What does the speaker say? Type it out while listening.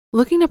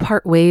Looking to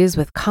part ways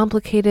with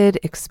complicated,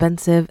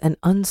 expensive, and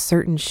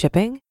uncertain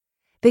shipping?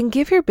 Then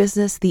give your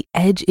business the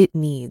edge it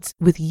needs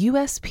with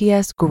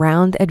USPS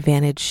Ground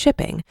Advantage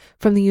shipping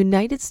from the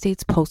United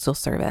States Postal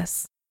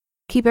Service.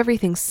 Keep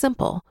everything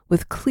simple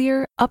with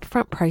clear,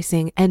 upfront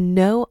pricing and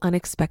no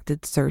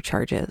unexpected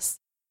surcharges.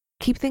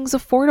 Keep things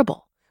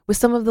affordable with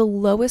some of the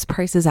lowest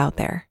prices out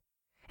there.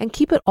 And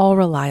keep it all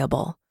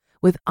reliable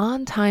with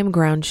on-time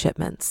ground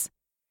shipments.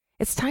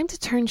 It's time to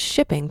turn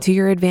shipping to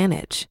your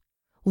advantage.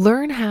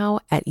 Learn how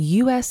at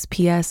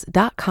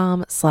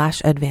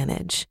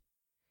USPS.com/advantage.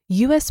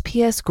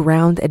 USPS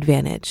Ground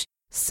Advantage.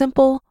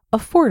 Simple,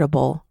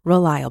 affordable,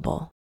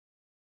 reliable.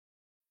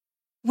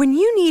 When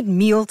you need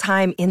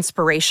mealtime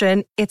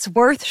inspiration, it's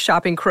worth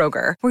shopping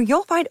Kroger, where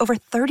you'll find over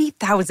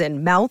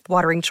 30,000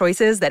 mouth-watering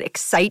choices that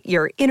excite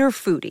your inner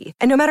foodie.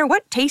 And no matter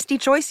what tasty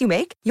choice you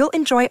make, you'll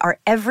enjoy our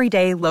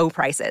everyday low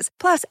prices,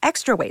 plus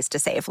extra ways to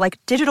save, like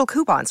digital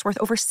coupons worth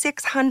over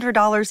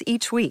 $600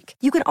 each week.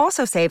 You can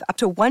also save up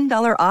to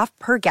 $1 off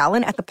per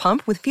gallon at the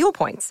pump with fuel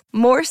points.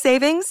 More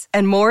savings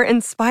and more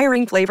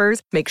inspiring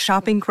flavors make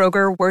shopping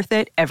Kroger worth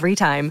it every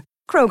time.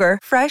 Kroger,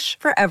 fresh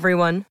for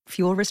everyone.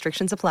 Fuel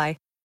restrictions apply.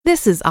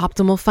 This is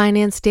Optimal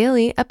Finance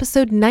Daily,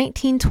 episode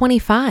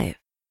 1925.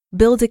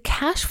 Build a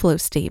cash flow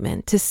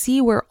statement to see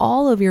where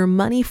all of your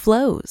money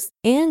flows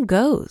and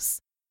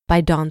goes by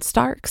Dawn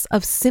Starks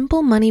of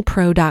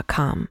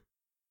SimpleMoneyPro.com.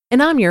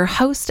 And I'm your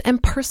host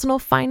and personal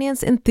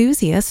finance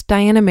enthusiast,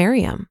 Diana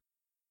Merriam.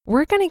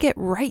 We're going to get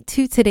right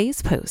to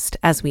today's post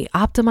as we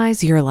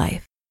optimize your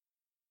life.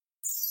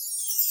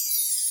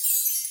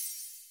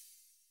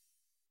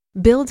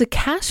 Build a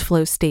cash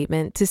flow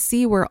statement to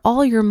see where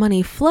all your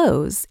money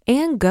flows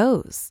and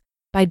goes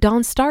by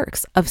Dawn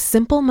Starks of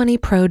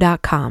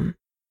SimpleMoneyPro.com.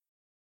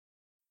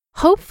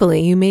 Hopefully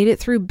you made it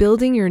through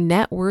building your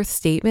net worth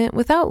statement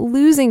without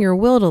losing your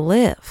will to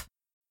live.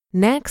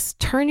 Next,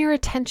 turn your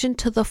attention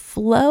to the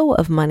flow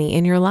of money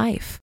in your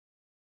life.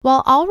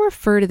 While I'll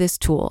refer to this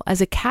tool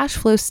as a cash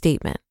flow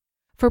statement,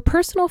 for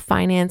personal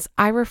finance,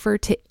 I refer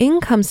to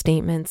income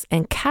statements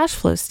and cash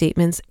flow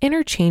statements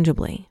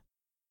interchangeably.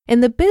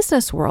 In the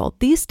business world,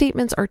 these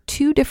statements are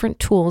two different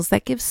tools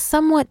that give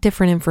somewhat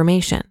different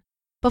information.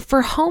 But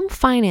for home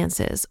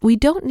finances, we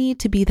don't need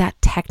to be that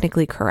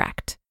technically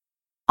correct.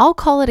 I'll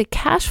call it a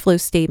cash flow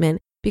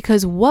statement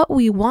because what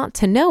we want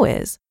to know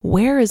is,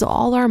 where is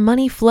all our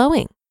money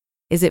flowing?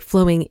 Is it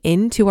flowing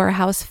into our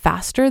house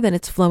faster than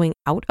it's flowing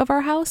out of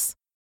our house?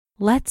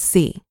 Let's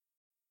see.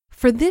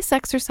 For this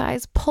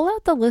exercise, pull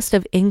out the list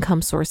of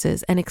income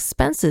sources and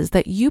expenses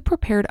that you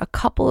prepared a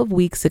couple of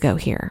weeks ago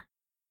here.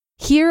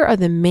 Here are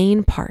the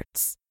main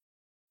parts.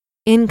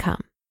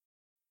 Income.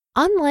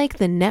 Unlike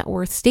the net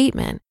worth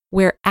statement,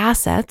 where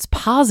assets,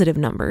 positive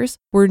numbers,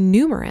 were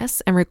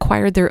numerous and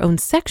required their own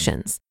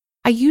sections,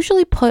 I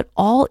usually put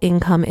all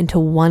income into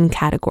one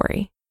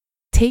category.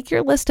 Take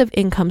your list of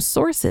income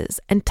sources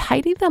and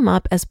tidy them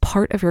up as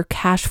part of your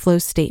cash flow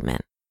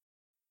statement.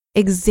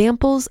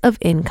 Examples of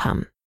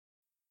income: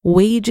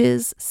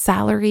 wages,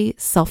 salary,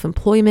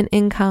 self-employment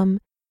income,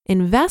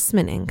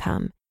 investment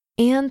income,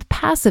 and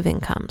passive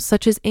income,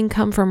 such as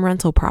income from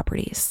rental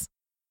properties.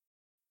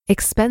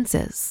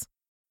 Expenses.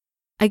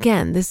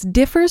 Again, this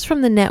differs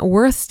from the net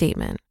worth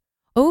statement.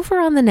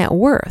 Over on the net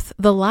worth,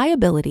 the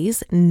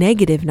liabilities,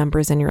 negative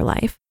numbers in your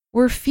life,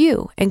 were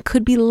few and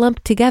could be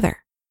lumped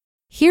together.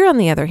 Here, on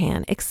the other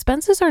hand,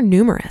 expenses are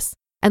numerous,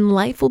 and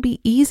life will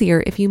be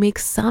easier if you make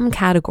some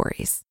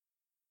categories.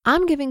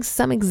 I'm giving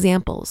some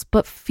examples,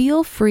 but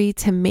feel free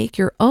to make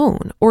your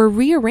own or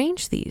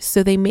rearrange these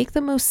so they make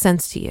the most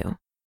sense to you.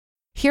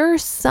 Here are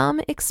some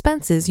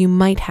expenses you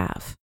might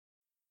have.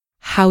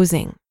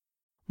 Housing,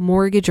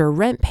 mortgage or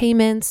rent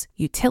payments,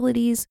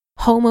 utilities,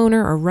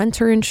 homeowner or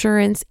renter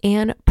insurance,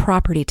 and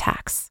property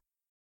tax.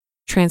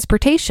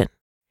 Transportation,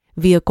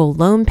 vehicle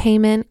loan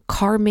payment,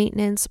 car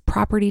maintenance,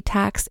 property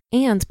tax,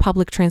 and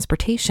public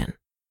transportation.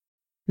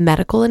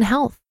 Medical and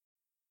health,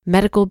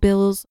 medical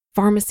bills,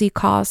 pharmacy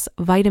costs,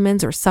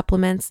 vitamins or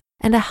supplements,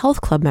 and a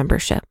health club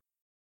membership.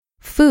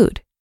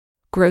 Food,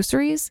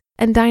 groceries,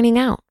 and dining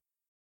out.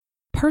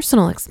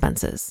 Personal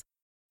expenses,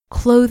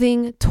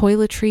 clothing,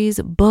 toiletries,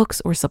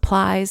 books or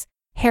supplies,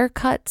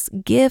 haircuts,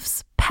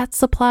 gifts, pet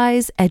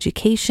supplies,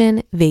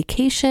 education,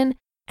 vacation,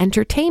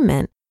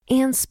 entertainment,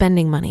 and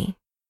spending money.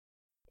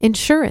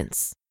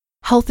 Insurance,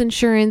 health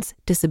insurance,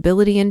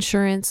 disability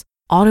insurance,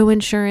 auto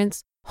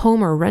insurance,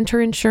 home or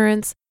renter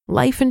insurance,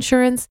 life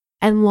insurance,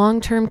 and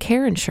long-term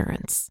care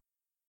insurance.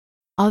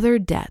 Other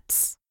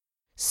debts,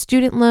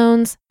 student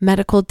loans,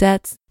 medical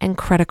debts, and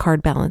credit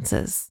card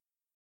balances.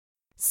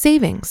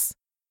 Savings,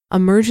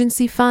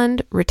 emergency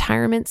fund,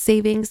 retirement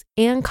savings,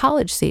 and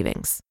college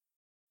savings.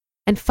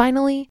 And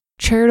finally,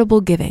 charitable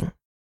giving.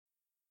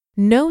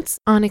 Notes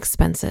on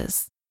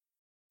expenses.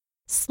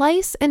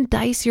 Slice and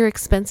dice your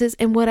expenses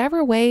in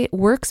whatever way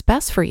works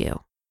best for you.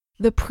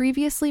 The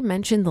previously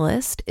mentioned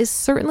list is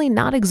certainly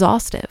not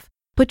exhaustive,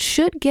 but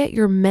should get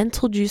your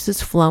mental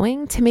juices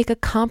flowing to make a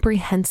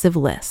comprehensive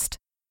list.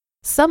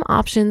 Some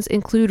options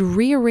include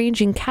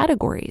rearranging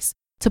categories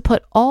to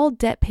put all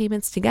debt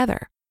payments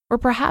together, or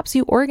perhaps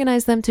you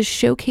organize them to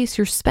showcase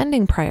your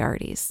spending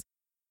priorities.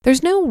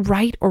 There's no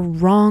right or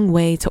wrong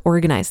way to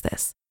organize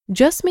this.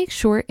 Just make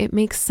sure it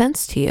makes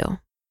sense to you.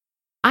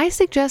 I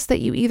suggest that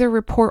you either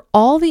report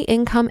all the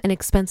income and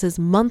expenses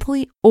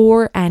monthly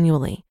or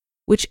annually.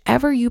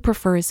 Whichever you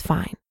prefer is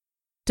fine.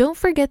 Don't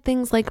forget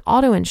things like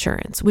auto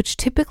insurance, which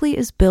typically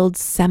is billed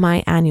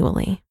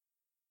semi-annually.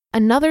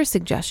 Another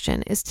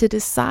suggestion is to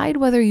decide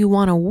whether you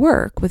want to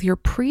work with your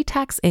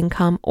pre-tax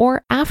income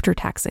or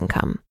after-tax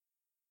income.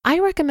 I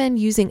recommend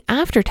using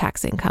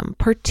after-tax income,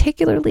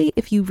 particularly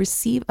if you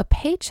receive a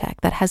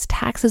paycheck that has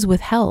taxes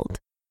withheld.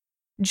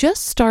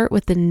 Just start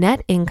with the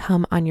net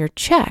income on your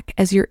check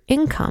as your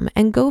income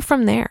and go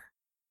from there.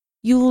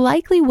 You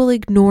likely will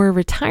ignore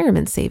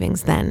retirement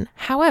savings then,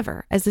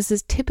 however, as this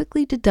is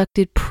typically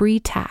deducted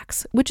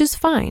pre-tax, which is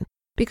fine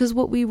because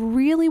what we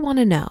really want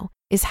to know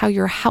is how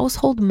your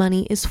household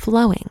money is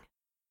flowing.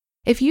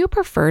 If you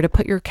prefer to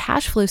put your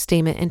cash flow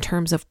statement in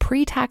terms of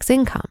pre-tax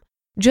income,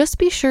 just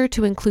be sure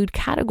to include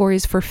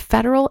categories for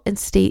federal and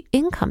state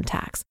income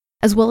tax,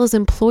 as well as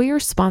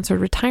employer-sponsored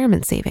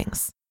retirement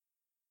savings.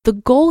 The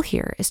goal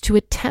here is to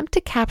attempt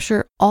to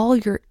capture all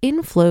your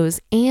inflows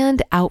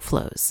and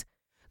outflows.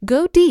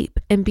 Go deep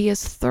and be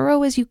as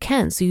thorough as you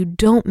can so you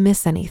don't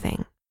miss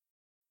anything.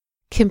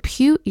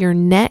 Compute your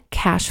net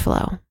cash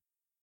flow.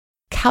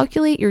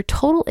 Calculate your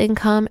total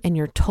income and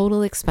your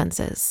total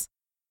expenses.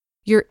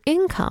 Your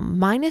income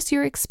minus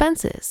your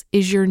expenses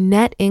is your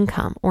net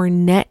income or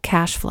net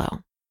cash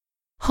flow.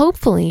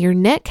 Hopefully, your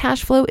net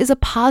cash flow is a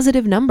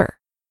positive number.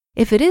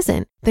 If it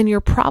isn't, then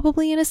you're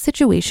probably in a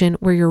situation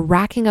where you're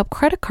racking up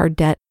credit card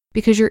debt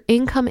because your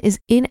income is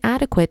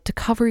inadequate to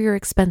cover your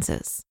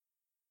expenses.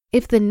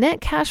 If the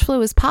net cash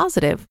flow is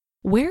positive,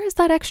 where is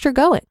that extra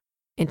going?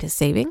 Into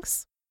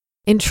savings?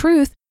 In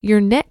truth, your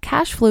net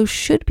cash flow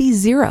should be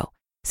zero,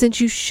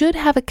 since you should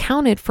have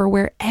accounted for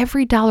where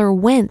every dollar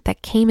went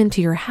that came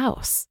into your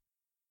house.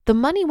 The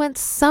money went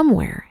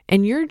somewhere,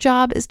 and your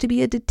job is to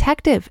be a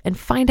detective and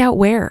find out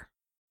where.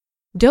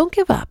 Don't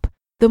give up.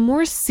 The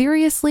more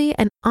seriously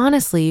and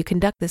honestly you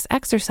conduct this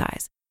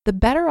exercise, the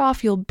better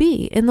off you'll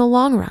be in the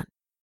long run.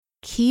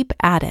 Keep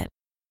at it.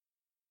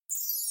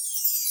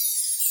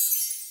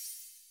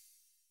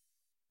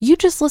 You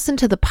just listened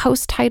to the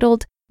post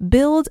titled,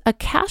 Build a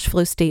Cash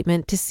Flow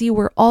Statement to See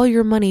Where All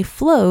Your Money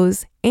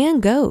Flows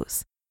and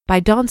Goes by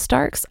Dawn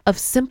Starks of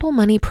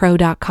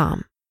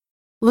SimpleMoneyPro.com.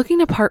 Looking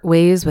to part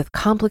ways with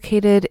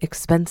complicated,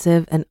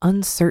 expensive, and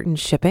uncertain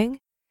shipping?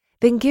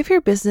 Then give your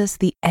business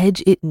the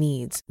edge it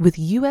needs with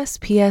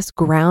USPS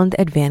Ground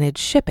Advantage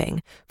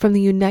shipping from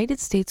the United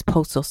States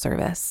Postal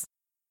Service.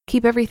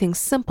 Keep everything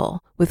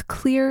simple with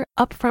clear,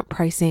 upfront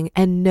pricing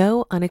and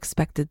no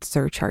unexpected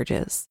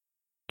surcharges.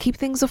 Keep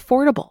things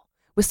affordable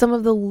with some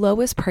of the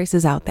lowest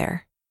prices out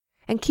there.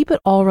 And keep it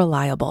all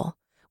reliable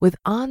with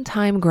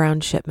on-time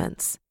ground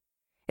shipments.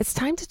 It's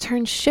time to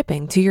turn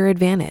shipping to your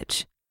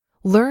advantage.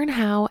 Learn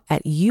how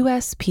at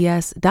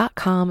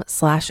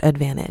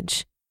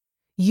USPS.com/advantage.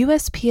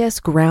 USPS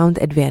Ground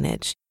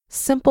Advantage.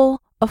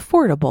 Simple,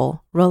 affordable,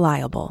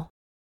 reliable.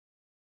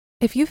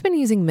 If you've been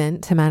using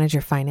Mint to manage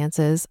your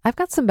finances, I've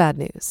got some bad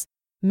news.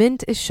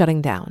 Mint is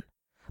shutting down.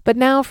 But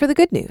now for the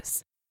good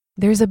news.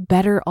 There's a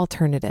better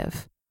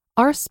alternative.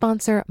 Our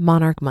sponsor,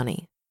 Monarch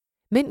Money.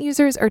 Mint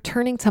users are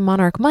turning to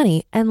Monarch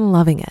Money and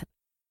loving it.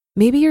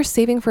 Maybe you're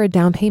saving for a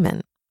down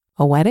payment,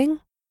 a wedding,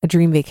 a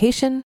dream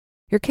vacation,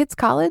 your kids'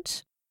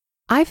 college.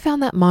 I've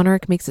found that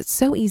Monarch makes it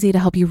so easy to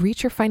help you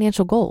reach your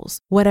financial goals,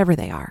 whatever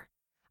they are.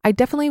 I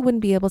definitely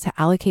wouldn't be able to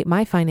allocate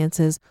my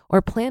finances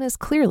or plan as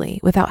clearly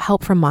without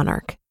help from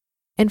Monarch.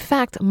 In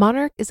fact,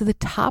 Monarch is the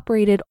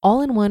top-rated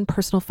all-in-one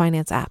personal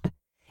finance app.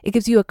 It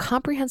gives you a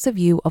comprehensive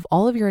view of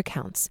all of your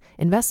accounts,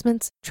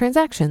 investments,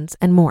 transactions,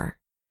 and more.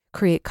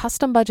 Create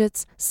custom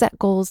budgets, set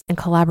goals, and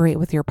collaborate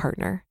with your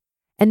partner.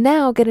 And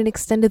now get an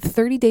extended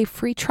 30-day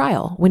free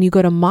trial when you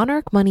go to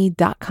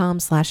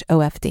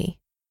monarchmoney.com/OFD.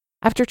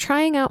 After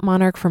trying out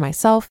Monarch for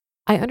myself,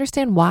 I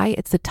understand why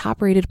it's the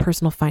top-rated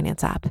personal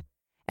finance app.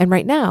 And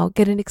right now,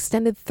 get an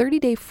extended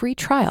 30-day free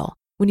trial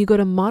when you go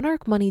to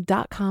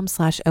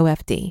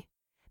monarchmoney.com/OFD.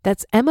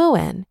 That's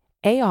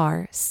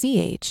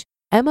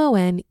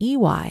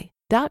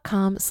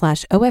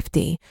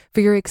monarchmoney.com/OFD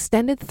for your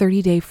extended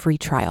 30-day free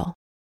trial.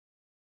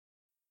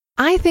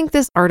 I think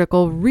this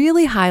article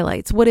really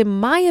highlights what, in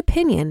my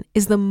opinion,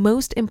 is the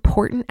most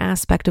important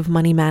aspect of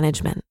money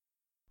management: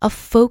 a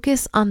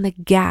focus on the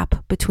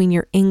gap between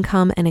your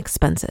income and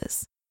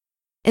expenses.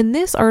 In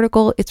this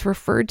article, it's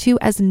referred to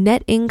as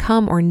net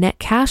income or net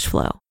cash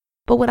flow.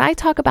 But when I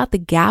talk about the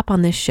gap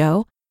on this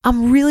show,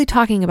 I'm really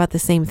talking about the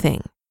same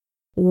thing.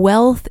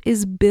 Wealth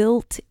is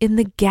built in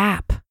the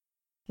gap.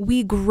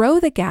 We grow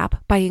the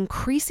gap by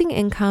increasing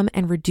income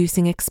and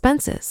reducing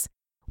expenses.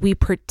 We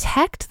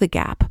protect the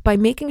gap by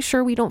making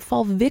sure we don't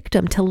fall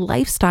victim to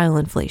lifestyle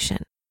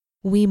inflation.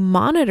 We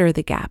monitor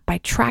the gap by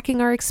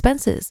tracking our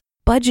expenses,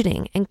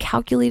 budgeting, and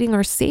calculating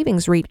our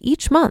savings rate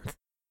each month.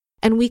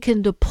 And we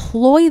can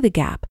deploy the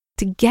gap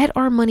to get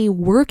our money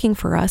working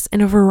for us in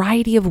a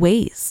variety of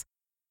ways.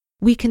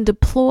 We can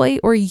deploy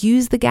or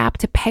use the gap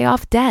to pay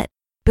off debt,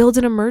 build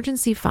an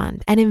emergency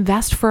fund, and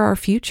invest for our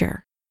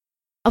future.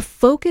 A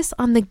focus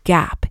on the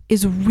gap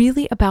is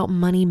really about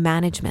money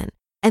management,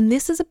 and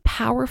this is a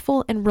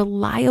powerful and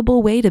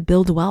reliable way to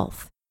build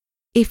wealth.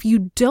 If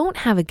you don't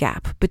have a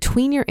gap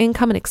between your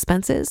income and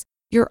expenses,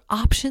 your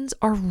options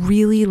are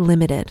really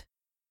limited.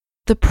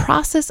 The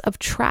process of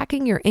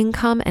tracking your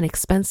income and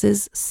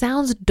expenses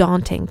sounds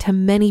daunting to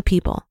many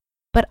people,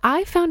 but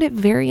I found it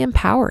very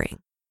empowering.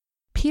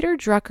 Peter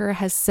Drucker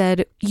has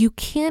said, you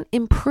can't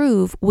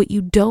improve what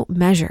you don't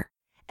measure,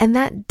 and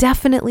that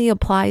definitely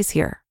applies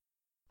here.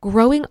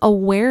 Growing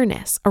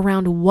awareness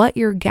around what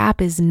your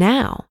gap is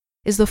now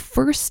is the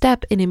first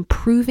step in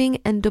improving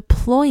and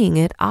deploying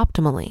it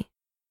optimally.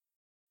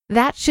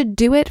 That should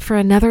do it for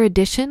another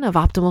edition of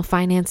Optimal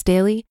Finance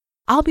Daily.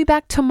 I'll be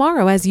back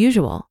tomorrow as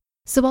usual,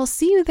 so I'll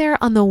see you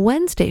there on the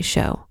Wednesday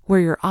show where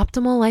your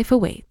optimal life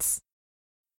awaits.